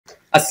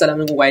अस्सलाम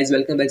वालेकुम guys,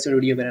 welcome back to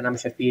video. मेरा नाम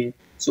शफी है।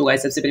 सो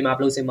गाइस, सबसे पहले मैं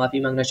आप लोगों से माफ़ी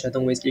मांगना चाहता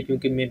हूँ इसलिए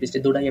क्योंकि मैं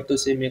पिछले 2 ढाई हफ्तों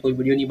से मैं कोई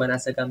वीडियो नहीं बना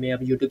सका। मैं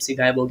अब यूट्यूब से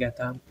गायब हो गया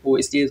था। वो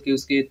इसलिए कि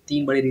उसके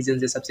 3 बड़े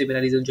रीज़न्स हैं। सबसे पहला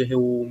रीज़न जो है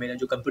वो मेरा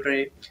जो कंप्यूटर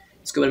है,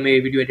 इसके ऊपर मैं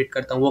वीडियो एडिट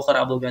करता हूँ, वो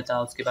ख़राब हो गया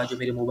था। उसके बाद जो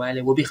मेरे मोबाइल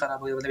है वो भी ख़राब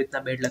हो गया, मतलब इतना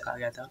बैड लक आ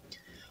गया था।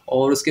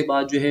 और उसके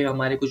बाद जो है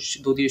हमारे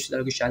कुछ 2-3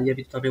 रिश्तेदारों की शादियाँ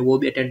भी, तो हमें वो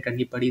भी अटेंड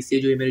करनी पड़ी।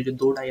 इसलिए जो है मेरे जो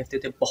 2 ढाई हफ्ते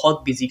थे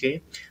बहुत बिज़ी गए।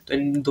 तो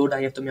इन 2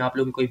 ढाई हफ्तों में आप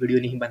लोगों की कोई वीडियो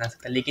नहीं बना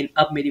सकता। लेकिन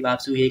अब मेरी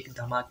वापसी हुई है एक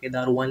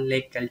धमाकेदार 1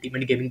 lakh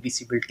ultimate gaming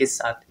PC build के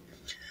साथ।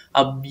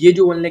 अब ये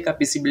जो 1 लाख का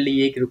पीसी बिल्ड है,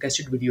 ये एक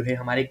रिक्वेस्टेड वीडियो है।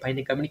 हमारे एक भाई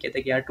ने कमेंट किया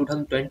था कि यार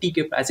 2020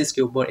 के प्राइसेस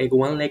के ऊपर एक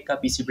 1 लाख का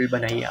पीसी बिल्ड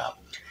बनाइए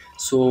आप।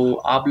 सो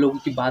आप लोगों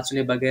की बात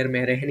सुने बगैर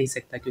मैं रह नहीं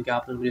सकता, क्योंकि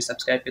आप लोग मुझे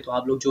सब्सक्राइब किए, तो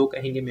आप लोग जो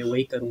कहेंगे मैं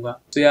वही करूँगा।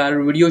 तो यार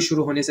वीडियो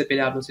शुरू होने से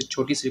पहले आप लोग से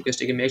छोटी सी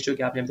रिक्वेस्ट है कि मेक श्योर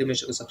कि आपने अभी तक मेरे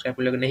चैनल को सब्सक्राइब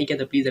कर लिया। अगर नहीं किया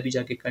तो प्लीज़ अभी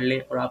जाके कर लें,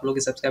 और आप लोग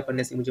के सब्सक्राइब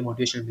करने से मुझे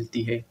मोटिवेशन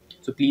मिलती है।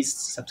 सो प्लीज़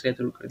सब्सक्राइब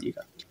जरूर कर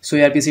दिएगा। सो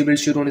यार पीसी बिल्ड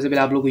शुरू होने से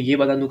पहले आप लोगों को ये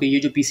बता दूं कि ये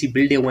जो पीसी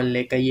बिल्ड है 1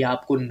 लाख का, ये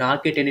आपको ना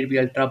के 1080p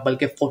अल्ट्रा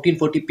बल्कि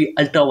 1440p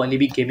अल्ट्रा वाली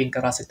भी गेमिंग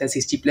करा सकता है।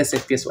 60+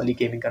 FPS वाली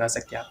गेमिंग करा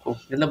सकते हैं आपको।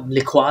 मतलब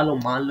लिखवा लो,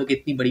 मान लो कि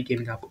इतनी बड़ी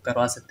गेमिंग आपको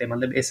करवा सकते हैं।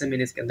 मतलब ऐसे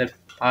मैंने इसके अंदर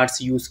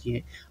पार्ट्स यूज़ किए हैं।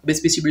 अब इस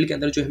पीसी बिल्ड के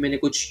अंदर जो है मैंने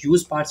कुछ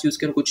यूज़ पार्ट्स यूज़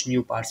किए और कुछ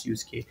न्यू पार्ट्स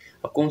यूज़ किए।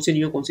 अब कौन से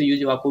न्यू कौन से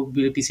यूज़ आपको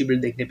पीसी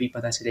बिल्ड देखने पर ही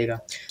पता चलेगा।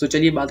 तो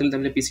चलिए बात करते हैं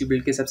हमने पीसी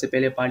बिल्ड के सबसे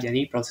पहले पार्ट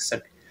यानी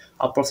प्रोसेसर।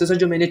 अब प्रोसेसर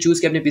जो मैंने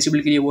चूज़ किया अपने पीसी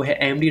बिल्ड के लिए वो है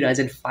AMD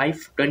Ryzen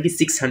 5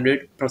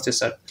 2600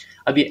 प्रोसेसर।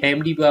 अब ये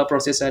AMD का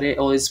प्रोसेसर है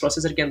और इस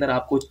प्रोसेसर के अंदर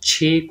आपको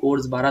 6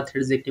 कोर्स 12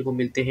 थ्रेड्स देखने को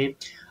मिलते हैं।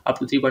 Up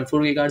to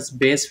 3.4 gigahertz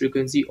base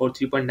frequency और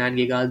 3.9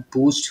 गीगाहर्ट्ज़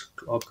बूस्ट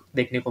क्लॉक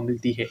देखने को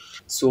मिलती है।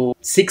 सो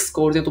 6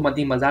 कोर्स है तो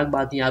मतलब मजाक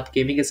बात नहीं, आप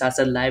गेमिंग के साथ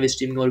साथ लाइव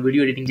स्ट्रीमिंग और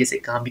वीडियो एडिटिंग जैसे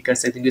काम भी कर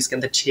सकते हैं। इसके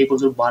अंदर 6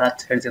 कोर्स और 12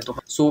 थ्रेड्स हैं।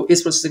 तो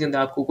इस प्रोसेसर के अंदर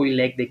आपको कोई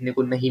लैग देखने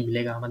को नहीं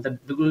मिलेगा। मतलब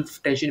बिल्कुल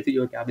टेंशन फ्री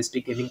होकर आप इस पर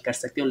गेमिंग कर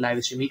सकते हैं और लाइव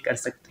स्ट्रीमिंग कर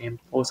सकते हैं,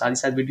 और साथ ही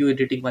साथ वीडियो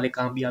एडिटिंग वाले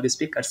काम भी आप इस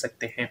पर कर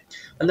सकते हैं।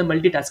 मतलब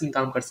मल्टीटास्किंग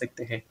काम कर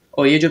सकते हैं।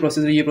 और ये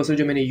प्रोसेसर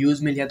जो मैंने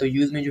यूज़ में लिया, तो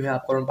यूज़ में जो है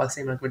आपको अराउंड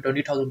पाकिस्तानी मार्केट में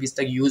 20,000 रुपीज़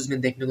तक यूज़ में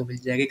देखने को मिल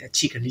जाएगा एक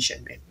अच्छी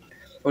कंडीशन में।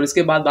 और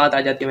इसके बाद बात आ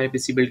जाती है हमारे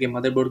पीसी बिल्ड के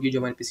मदरबोर्ड की। जो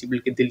हमारे पीसी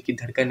बिल्ड के दिल की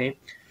धड़कन है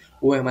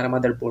वो है हमारा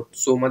मदरबोर्ड।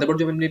 सो मदरबोर्ड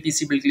जो मैंने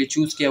पीसी बिल्ड के लिए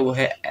चूज़ किया वो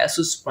है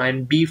asus prime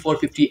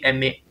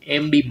B450MA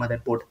AMD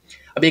motherboard.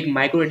 अब एक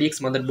माइक्रो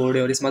ADX मदरबोर्ड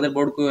है और इस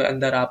मदरबोर्ड के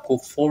अंदर आपको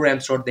 4 रैम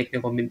स्लॉट देखने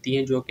को मिलती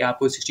हैं, जो कि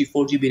आपको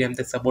 64 GB रैम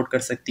तक सपोर्ट कर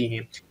सकती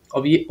हैं।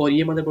 अब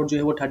ये मदरबोर्ड जो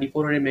है वो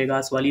 3400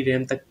 मेगाहर्ट्ज़ वाली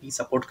रैम तक भी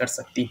सपोर्ट कर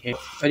सकती है।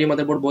 और ये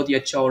मदरबोर्ड बहुत ही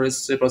अच्छा और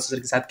इस प्रोसेसर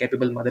के साथ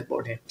कैपेबल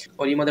मदरबोर्ड है।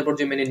 और ये मदरबोर्ड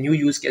जो मैंने न्यू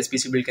यूज़ किया इस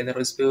पीसी बिल्ड के अंदर,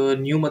 और इस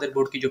न्यू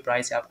मदरबोर्ड की जो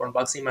प्राइस है आपको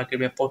पाकिस्तानी मार्केट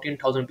में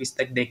 14,000 रुपीज़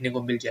तक देखने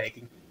को मिल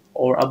जाएगी।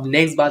 और अब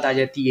नेक्स्ट बात आ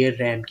जाती है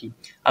रैम की।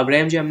 अब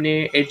रैम जो हमने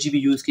 8 GB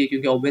यूज़ की है,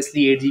 क्योंकि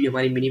ऑब्वियसली 8 GB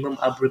हमारी मिनिमम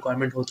अब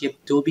रिक्वायरमेंट होती है।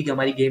 जो भी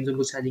हमारी गेम्स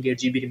उनको चलाने की 8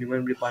 GB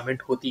मिनिमम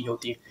रिक्वायरमेंट होती ही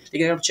होती है।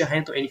 लेकिन अगर आप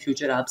चाहें तो इन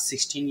फ्यूचर आप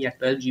 16 या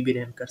 12 GB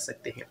रैम कर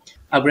सकते हैं।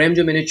 अब रैम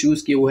जो मैंने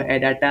चूज़ की वो है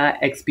ADATA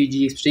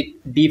XPG stick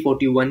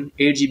D41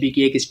 8 GB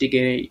की एक स्टिक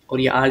है,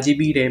 और ये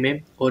RGB रैम है।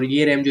 और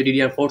ये रैम जो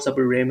DDR4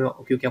 सपोर्ट रैम है,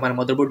 क्योंकि हमारा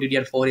मदरबोर्ड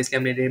DDR4 है इसलिए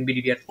हमने रैम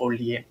भी DDR4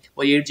 ली है।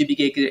 और ये 8 GB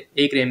की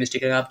एक रैम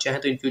स्टिक है। आप चाहें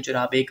तो इन फ्यूचर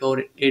आप एक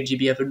और 8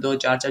 GB या फिर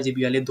 4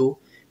 GB वाले 2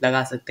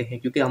 लगा सकते हैं,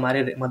 क्योंकि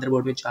हमारे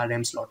मदरबोर्ड में 4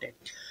 रैम स्लॉट है।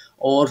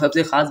 और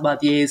सबसे ख़ास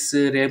बात ये है इस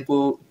रैम को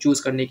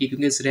चूज़ करने की,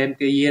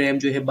 क्योंकि ये रैम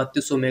जो है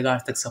 3200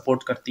 मेगाहर्ट्ज़ तक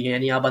सपोर्ट करती है।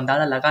 यानी आप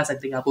अंदाज़ा लगा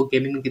सकते हैं कि आपको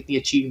गेमिंग में कितनी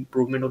अच्छी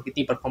इंप्रूवमेंट और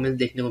कितनी परफॉर्मेंस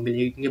देखने को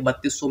मिलेगी, क्योंकि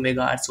 3200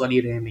 मेगाहर्ट्ज़ वाली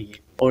रैम है ये।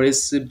 और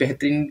इस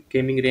बेहतरीन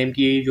गेमिंग रैम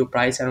की जो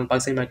प्राइस है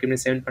पाकिस्तानी मार्केट में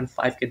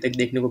 7.5 के तक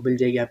देखने को मिल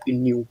जाएगी आपकी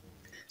न्यू।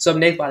 अब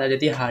नेक्स्ट बात आ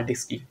जाती है हार्ड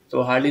डिस्क की।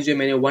 तो हार्ड डिस्क जो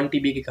मैंने 1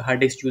 TB की हार्ड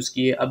डिस्क चूज़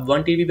की है। अब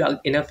 1 TB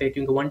भी इनफ है,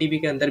 क्योंकि 1 TB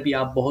के अंदर भी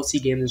आप बहुत सी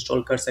गेम्स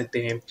इंस्टॉल कर सकते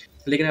हैं।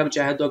 लेकिन आप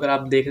चाहें तो अगर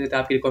आप देख रहे थे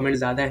आपकी रिक्वायरमेंट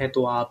ज़्यादा है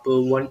तो आप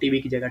 1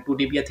 TB की जगह 2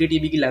 TB या 3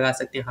 TB की लगा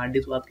सकते हैं हार्ड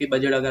डिस्क। तो आपके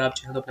बजट अगर आप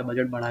चाहें तो अपना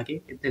बजट बढ़ा के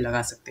इतने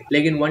लगा सकते हैं।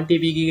 लेकिन 1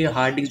 TB की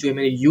हार्ड डिस्क जो है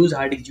मैंने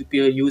हार्ड डिस्क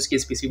यूज़ की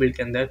इस पीसी बिल्ड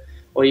के अंदर,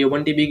 और ये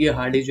 1 TB की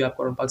हार्ड डिस्क जो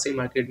आपको पाकिस्तानी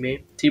मार्केट में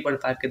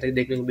 3.5 के तक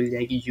देखने को मिल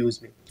जाएगी यूज़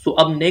में। सो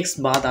अब नेक्स्ट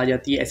बात आ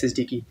जाती है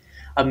SSD की।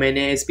 अब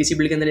मैंने इस पीसी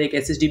बिल्ड के अंदर एक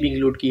SSD भी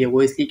इंक्लूड की है।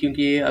 वो इसलिए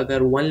क्योंकि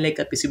अगर 1 लाख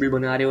का पीसी बिल्ड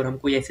बना रहे और हम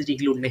कोई SSD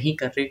इंक्लूड नहीं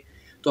कर रहे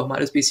तो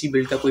हमारे उस पीसी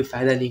बिल्ड का कोई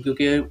फ़ायदा नहीं,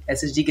 क्योंकि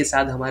SSD के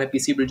साथ हमारा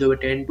पीसी बिल्ड जो है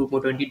 10 to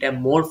 20 टाइम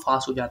मोर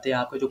फास्ट हो जाते हैं।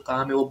 आपका जो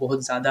काम है वो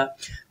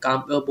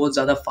बहुत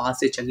ज़्यादा फास्ट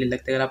से चलने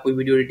लगता है। अगर आप कोई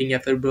वीडियो एडिटिंग या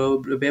फिर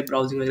वेब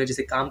ब्राउजिंग वगैरह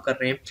जैसे काम कर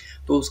रहे हैं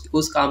तो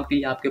उस काम के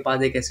लिए आपके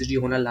पास एक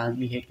SSD होना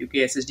लाजमी है,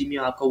 क्योंकि SSD में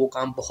आपका वो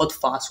काम बहुत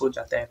फास्ट हो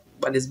जाता है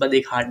बनिस्बत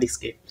एक हार्ड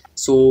डिस्क के।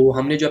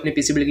 हमने जो अपने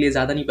पीसी बिल्ड के लिए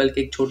ज़्यादा नहीं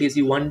बल्कि एक छोटी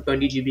सी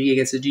 120 GB की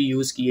एक SSD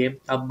यूज़ की है।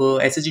 अब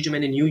SSD जो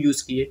मैंने न्यू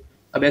यूज़ की है,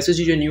 अब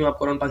SSD जो न्यू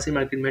आपको अराउंड पाकिस्तानी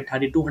मार्केट में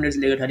 3200 से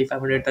लेकर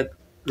 3500 तक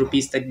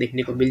रुपीज़ तक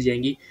देखने को मिल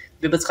जाएंगी।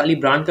 बस खाली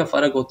ब्रांड का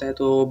फ़र्क होता है,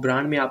 तो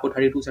ब्रांड में आपको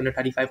 3200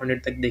 3500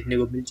 तक देखने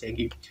को मिल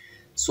जाएगी।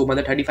 सो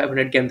मतलब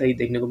 3500 के अंदर ही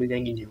देखने को मिल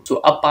जाएंगी न्यू। सो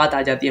अब बात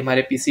आ जाती है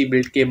हमारे पीसी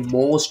बिल्ड के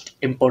मोस्ट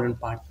इंपॉर्टेंट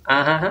पार्ट।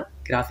 हाँ,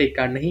 ग्राफिक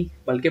कार्ड नहीं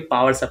बल्कि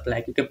पावर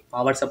सप्लाई, क्योंकि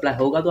पावर सप्लाई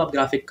होगा तो आप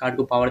ग्राफिक कार्ड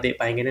को पावर दे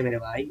पाएंगे ना मेरे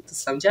भाई, तो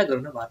समझा करो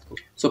ना बात को।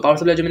 सो पावर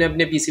सप्लाई जो मैंने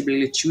अपने पीसी बिल्ड के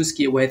लिए चूज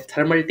की वो है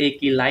थर्मलटेक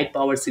की लाइट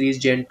पावर सीरीज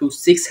जेन 2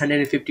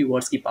 650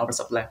 वॉट्स की पावर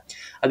सप्लाई।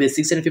 अब ये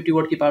 650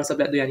 वॉट की पावर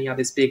सप्लाई तो यानी आप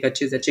इस पर एक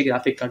अच्छे से अच्छे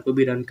ग्राफिक कार्ड को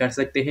भी रन कर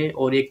सकते हैं,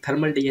 और एक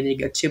थर्मलटेक यानी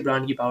एक अच्छे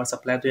ब्रांड की पावर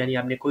सप्लाई तो यानी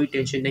आपने कोई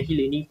टेंशन नहीं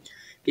लेनी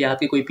कि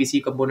आपके कोई पीसी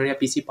कंपोनेंट या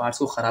पीसी पार्ट्स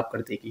को ख़राब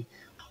कर देगी।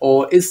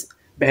 और इस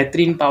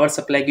बेहतरीन पावर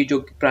सप्लाई की जो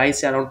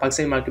प्राइस है अराउंड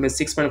पाकिस्तानी मार्केट में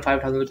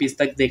 6.5 थाउजेंड रुपीज़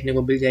तक देखने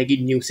को मिल जाएगी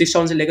न्यू।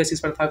 6,000 से लेकर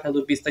 6.5 थाउजेंड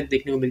रुपीज़ तक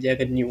देखने को मिल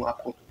जाएगा न्यू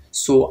आपको।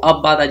 सो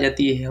अब बात आ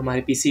जाती है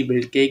हमारे पीसी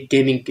बिल्ड के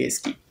गेमिंग केस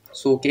की।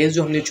 सो केस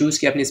जो हमने चूज़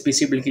किया अपने इस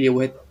पीसी बिल्ड के लिए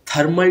वो है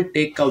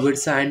थर्मलटेक का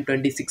वर्सा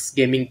N26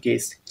 गेमिंग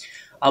केस।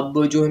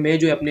 अब जो मैं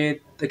जो अपने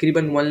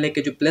तकरीबन 1 लाख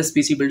के जो प्लस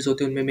पीसी बिल्ड्स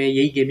होते हैं उनमें मैं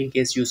यही गेमिंग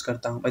केस यूज़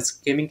करता हूँ।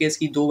 बस गेमिंग केस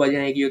की दो वजह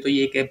है कि तो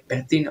ये एक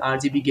बेहतरीन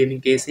RGB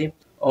गेमिंग केस है,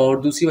 और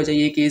दूसरी वजह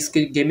ये कि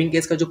इसके गेमिंग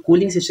केस का जो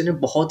कूलिंग सिस्टम है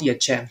बहुत ही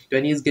अच्छा है। तो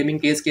यानी इस गेमिंग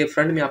केस के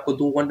फ्रंट में आपको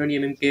 2 120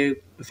 mm के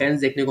फैंस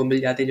देखने को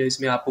मिल जाते हैं जो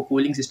इसमें आपको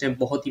कूलिंग सिस्टम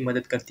बहुत ही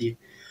मदद करती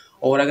है।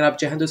 और अगर आप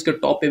चाहें तो इसके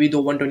टॉप पे भी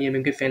 2 120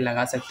 mm के फ़ैन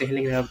लगा सकते हैं,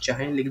 लेकिन आप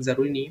चाहें लेकिन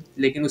ज़रूरी नहीं है,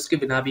 लेकिन उसके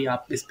बिना भी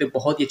आप इस पर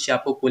बहुत ही अच्छा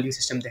आपको कूलिंग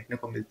सिस्टम देखने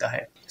को मिलता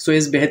है। सो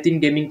इस बेहतरीन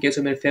गेमिंग केस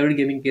और मेरे फेवरेट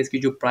गेमिंग केस की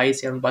जो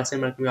प्राइस है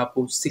पाकिस्तान मार्केट में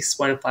आपको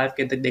 6.5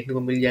 के तक देखने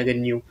को मिल जाएगा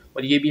न्यू,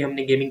 और ये भी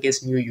हमने गेमिंग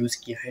केस न्यू यूज़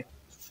किया है।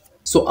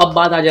 सो अब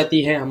बात आ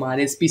जाती है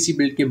हमारे इस पीसी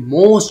बिल्ड के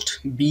मोस्ट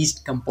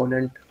बीस्ट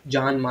कंपोनेंट,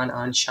 जान मान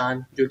आन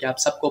शान, जो कि आप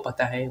सबको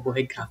पता है, वो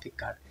है ग्राफिक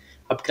कार्ड।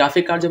 अब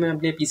ग्राफिक कार्ड जो मैं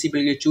अपने पीसी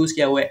बिल्ड के चूज़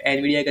किया हुआ है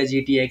एनवीडिया का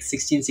GTX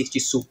 1660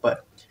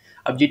 सुपर।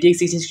 अब GTX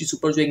 1660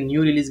 सुपर जो एक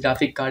न्यू रिलीज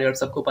ग्राफिक कार्ड है, और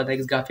सबको पता है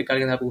कि इस ग्राफिक कार्ड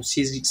के अंदर आपको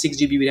 6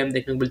 GB रैम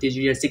देखने को मिलती है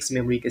GDDR6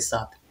 मेमोरी के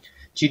साथ।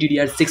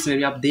 GDDR6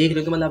 मेमोरी आप देख रहे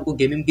हो कि मतलब आपको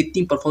गेमिंग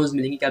कितनी परफॉर्मेंस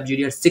मिलेगी कि आप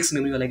GDDR6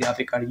 मेमोरी वाला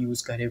ग्राफिक कार्ड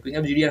यूज़ कर रहे हो, क्योंकि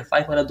अब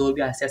GDDR5 वाला दौर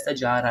भी आहिस्ता आहिस्ता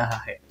जा रहा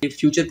है। ये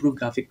फ्यूचर प्रूफ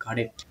ग्राफिक कार्ड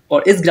है,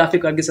 और इस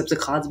ग्राफिक कार्ड की सबसे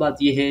खास बात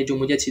ये है जो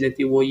मुझे अच्छी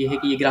लगती है वो ये है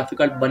कि ये ग्राफिक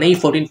कार्ड बने ही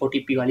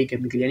 1440p वाली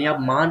गेमिंग के लिए। यानी आप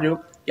मान रहे हो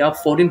कि आप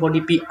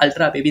 1440p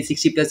अल्ट्रा पे भी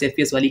 60+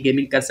 FPS वाली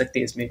गेमिंग कर सकते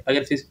हैं इसमें,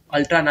 अगर फिर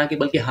अल्ट्रा ना के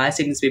बल्कि हाई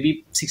सेटिंग्स पे भी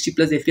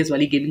 60+ FPS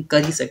वाली गेमिंग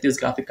कर ही सकते हो इस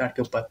ग्राफिक कार्ड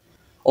के ऊपर।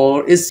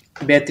 और इस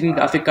बेहतरीन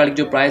ग्राफिक कार्ड की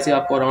जो प्राइस है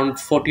आपको अराउंड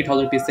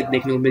 40,000 रुपीज़ तक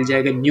देखने को मिल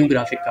जाएगा न्यू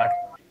ग्राफिक कार्ड।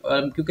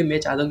 क्योंकि मैं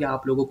चाहता हूँ कि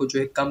आप लोगों को जो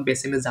है कम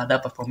पैसे में ज़्यादा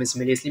परफॉर्मेंस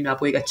मिले, इसलिए मैं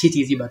आपको एक अच्छी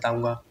चीज़ ही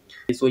बताऊँगा।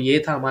 सो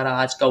ये था हमारा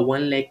आज का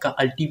 1 लाख का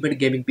अल्टीमेट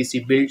गेमिंग पीसी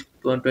बिल्ड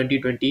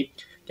 2020।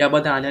 क्या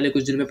पता है आने वाले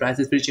कुछ दिन में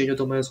प्राइसेस फिर चेंज हो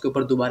तो मैं उसके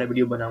ऊपर दोबारा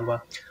वीडियो बनाऊंगा।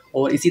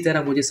 और इसी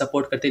तरह मुझे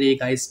सपोर्ट करते रहिए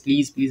गाइस,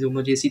 प्लीज़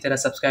मुझे इसी तरह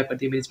सब्सक्राइब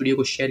करते मेरी इस वीडियो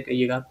को शेयर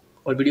करिएगा,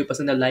 और वीडियो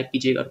पसंद है लाइक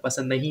कीजिएगा, और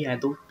पसंद नहीं आए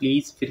तो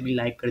प्लीज़ फिर भी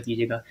लाइक कर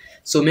दीजिएगा।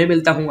 सो मैं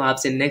मिलता हूँ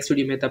आपसे नेक्स्ट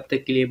वीडियो में, तब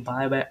तक के लिए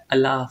बाय बाय,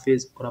 अल्लाह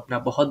हाफिज़, और अपना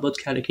बहुत बहुत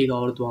ख्याल रखिएगा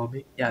और दुआ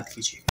में याद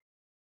कीजिएगा।